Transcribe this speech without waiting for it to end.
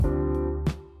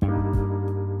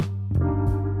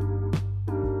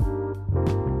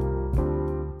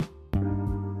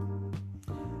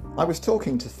I was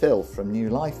talking to Phil from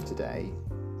New Life today,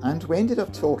 and we ended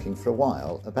up talking for a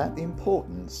while about the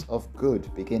importance of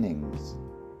good beginnings,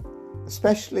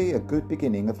 especially a good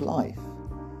beginning of life,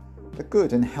 a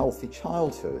good and healthy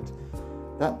childhood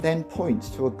that then points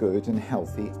to a good and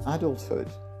healthy adulthood.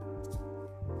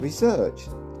 Research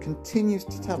continues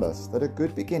to tell us that a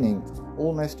good beginning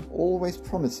almost always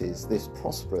promises this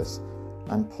prosperous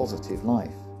and positive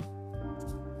life.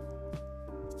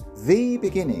 The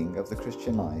beginning of the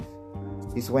Christian life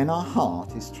is when our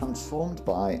heart is transformed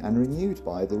by and renewed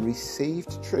by the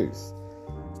received truth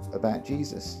about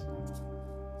Jesus.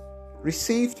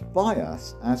 Received by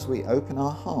us as we open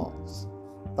our hearts.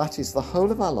 That is the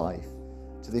whole of our life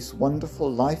to this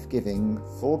wonderful, life-giving,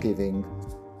 forgiving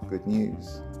good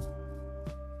news.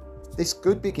 This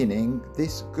good beginning,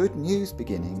 this good news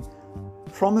beginning,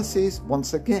 promises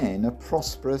once again a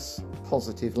prosperous,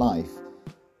 positive life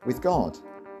with God,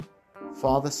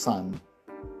 Father, Son,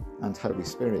 and Holy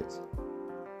Spirit.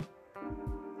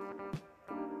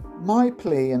 My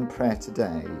plea and prayer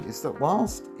today is that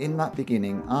whilst in that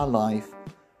beginning our life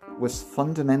was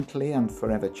fundamentally and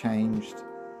forever changed,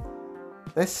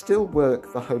 there's still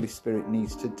work the Holy Spirit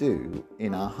needs to do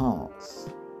in our hearts.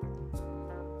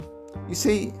 You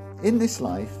see, in this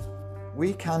life,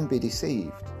 we can be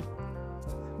deceived.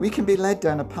 We can be led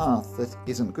down a path that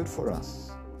isn't good for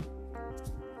us.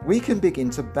 We can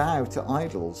begin to bow to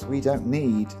idols we don't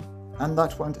need and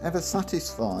that won't ever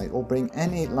satisfy or bring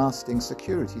any lasting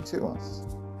security to us.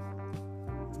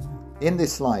 In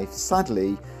this life,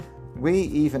 sadly, we,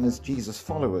 even as Jesus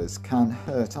followers, can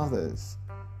hurt others,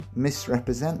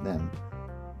 misrepresent them,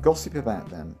 gossip about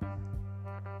them,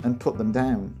 and put them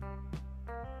down.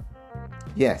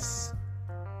 Yes,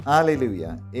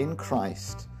 alleluia, in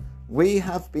Christ, we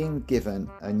have been given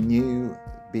a new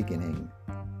beginning.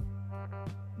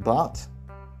 But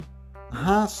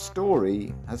our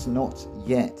story has not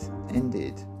yet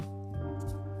ended,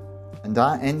 and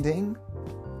our ending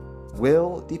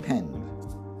will depend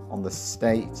on the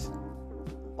state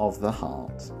of the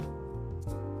heart.